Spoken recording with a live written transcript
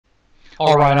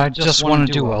Alright, I just want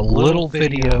to do a little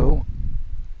video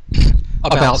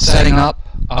about setting up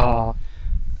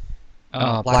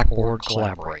Blackboard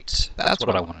Collaborate. That's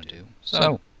what I want to do.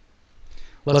 So,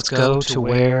 let's go to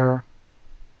where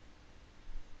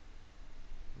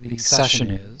the session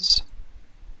is.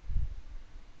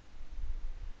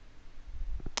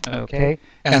 Okay,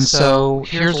 and so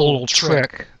here's a little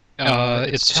trick.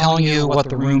 It's telling you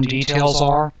what the room details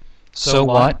are. So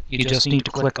what? You just need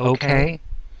to click OK.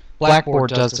 Blackboard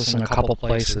does this in a couple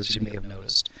places, you may have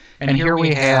noticed. And here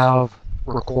we have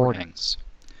recordings.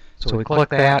 So we click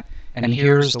that, and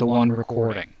here's the one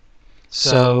recording.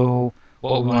 So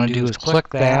what we want to do is click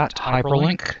that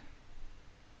hyperlink.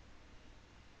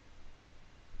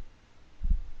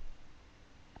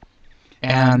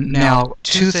 And now,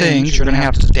 two things, you're going to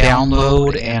have to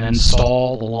download and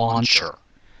install the launcher.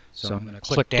 So I'm going to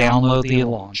click download the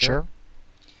launcher,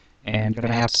 and you're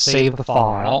going to have to save the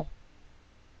file.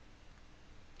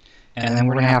 And then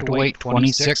we're going to have to wait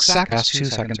 26 seconds. 2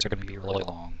 seconds are going to be really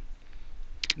long.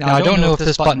 Now, I don't know if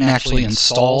this button actually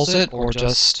installs it or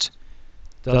just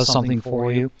does something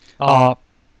for you. I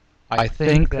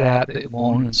think that it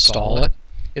won't install it.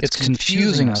 It's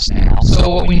confusing us now. So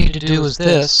what we need to do is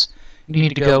this. We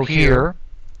need to go here,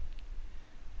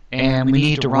 and we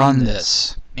need to run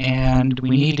this. And we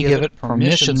need to give it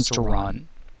permissions to run.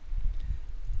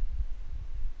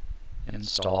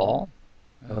 Install.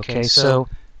 Okay, so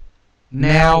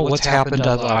now what's happened is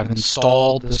I've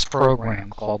installed this program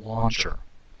called Launcher.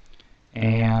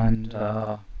 And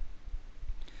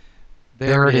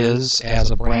there it is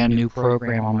as a brand new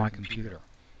program on my computer.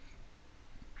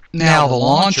 Now the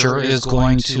launcher is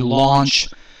going to launch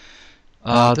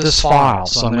this file.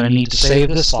 So I'm going to need to save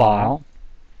this file.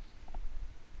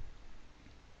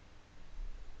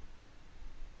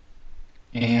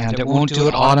 And it won't do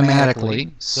it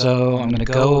automatically, so I'm going to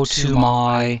go to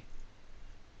my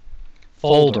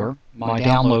folder, my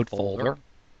download folder,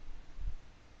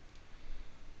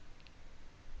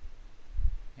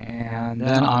 and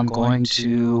then I'm going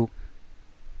to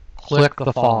click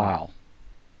the file,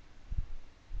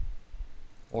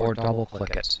 or double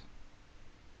click it.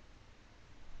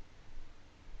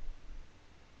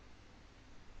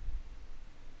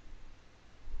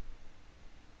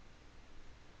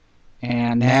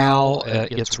 And now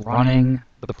it's running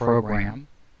the program.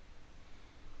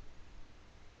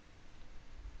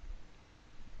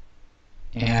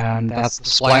 And that's the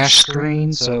splash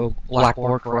screen, so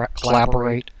Blackboard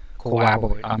Collaborate,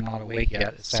 I'm not awake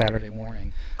yet, it's Saturday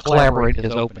morning. Collaborate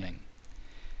is opening.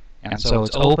 And so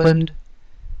it's opened,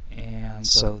 and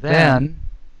so then,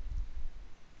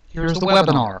 here's the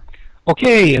webinar.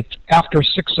 Okay, it's after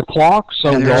 6 o'clock,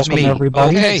 so welcome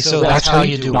everybody. Okay, so that's how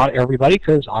you do it. Not everybody,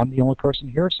 because I'm the only person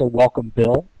here, so welcome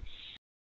Bill.